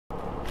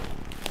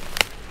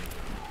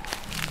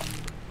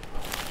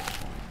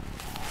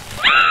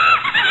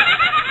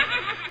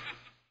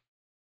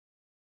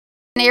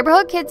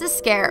neighborhood kids a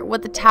scare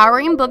with the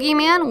towering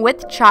boogeyman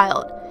with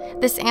child.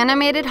 This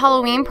animated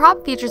Halloween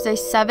prop features a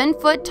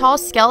 7-foot-tall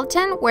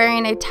skeleton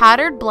wearing a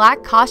tattered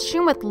black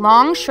costume with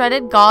long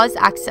shredded gauze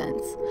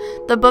accents.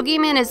 The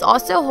boogeyman is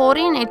also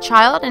holding a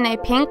child in a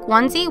pink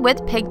onesie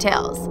with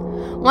pigtails.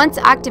 Once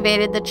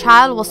activated, the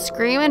child will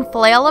scream and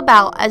flail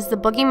about as the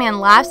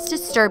boogeyman laughs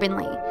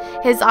disturbingly.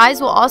 His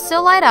eyes will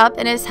also light up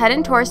and his head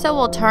and torso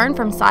will turn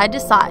from side to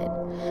side.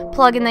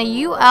 Plug in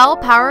the UL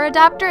power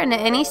adapter into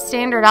any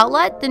standard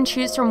outlet, then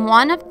choose from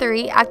one of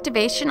 3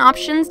 activation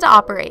options to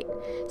operate.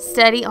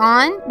 Steady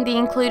on, the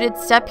included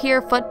step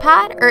here foot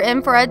pad, or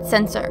infrared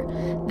sensor.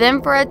 The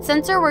infrared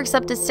sensor works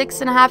up to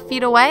 6.5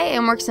 feet away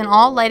and works in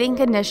all lighting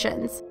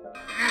conditions.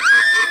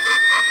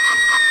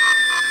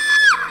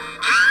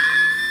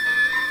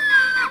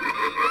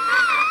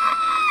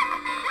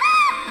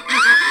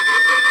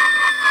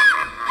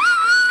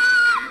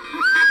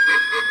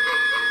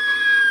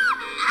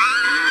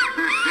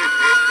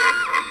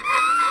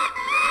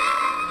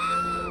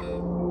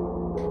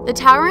 The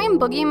towering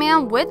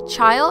boogeyman with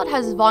child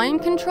has volume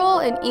control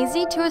and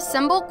easy to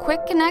assemble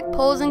quick connect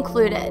pulls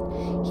included.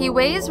 He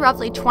weighs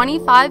roughly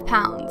 25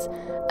 pounds.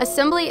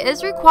 Assembly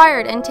is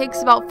required and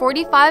takes about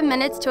 45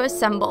 minutes to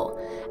assemble.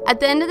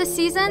 At the end of the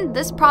season,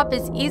 this prop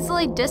is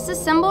easily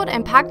disassembled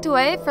and packed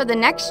away for the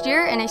next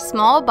year in a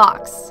small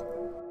box.